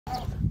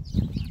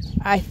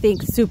I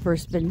think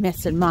Super's been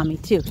missing Mommy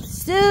too.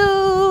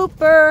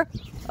 Super!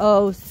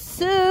 Oh,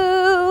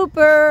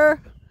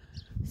 Super!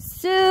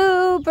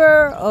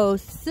 Super! Oh,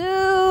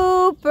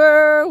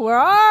 Super! Where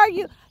are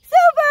you?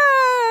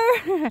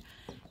 Super!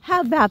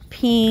 How about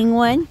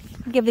Penguin?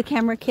 Give the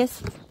camera a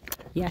kiss.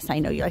 Yes, I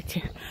know you like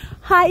to.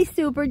 Hi,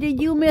 Super.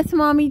 Did you miss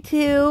Mommy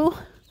too?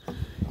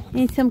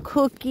 Need some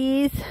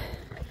cookies.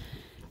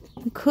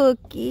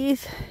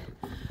 Cookies.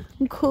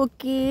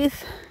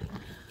 Cookies.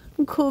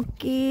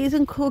 Cookies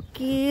and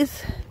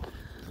cookies.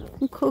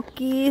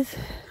 Cookies.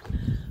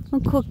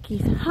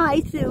 Cookies.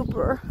 Hi,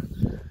 Super.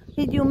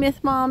 Did you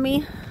miss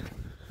Mommy?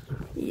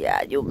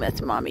 Yeah, you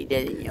missed Mommy,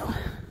 didn't you?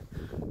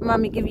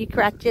 Mommy give you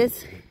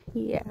scratches?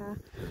 Yeah.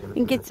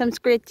 And get some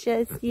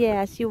scritches?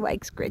 Yes, you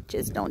like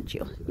scritches, don't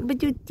you?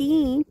 But you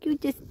stink. You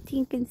just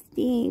stink and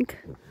stink.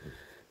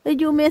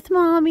 Did you miss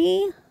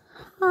Mommy?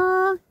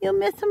 Huh? You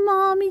miss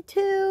Mommy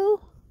too?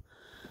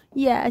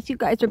 Yes, you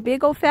guys are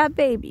big old fat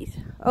babies.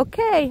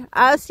 Okay,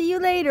 I'll see you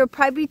later.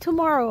 Probably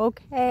tomorrow,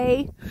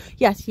 okay?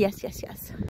 Yes, yes, yes, yes.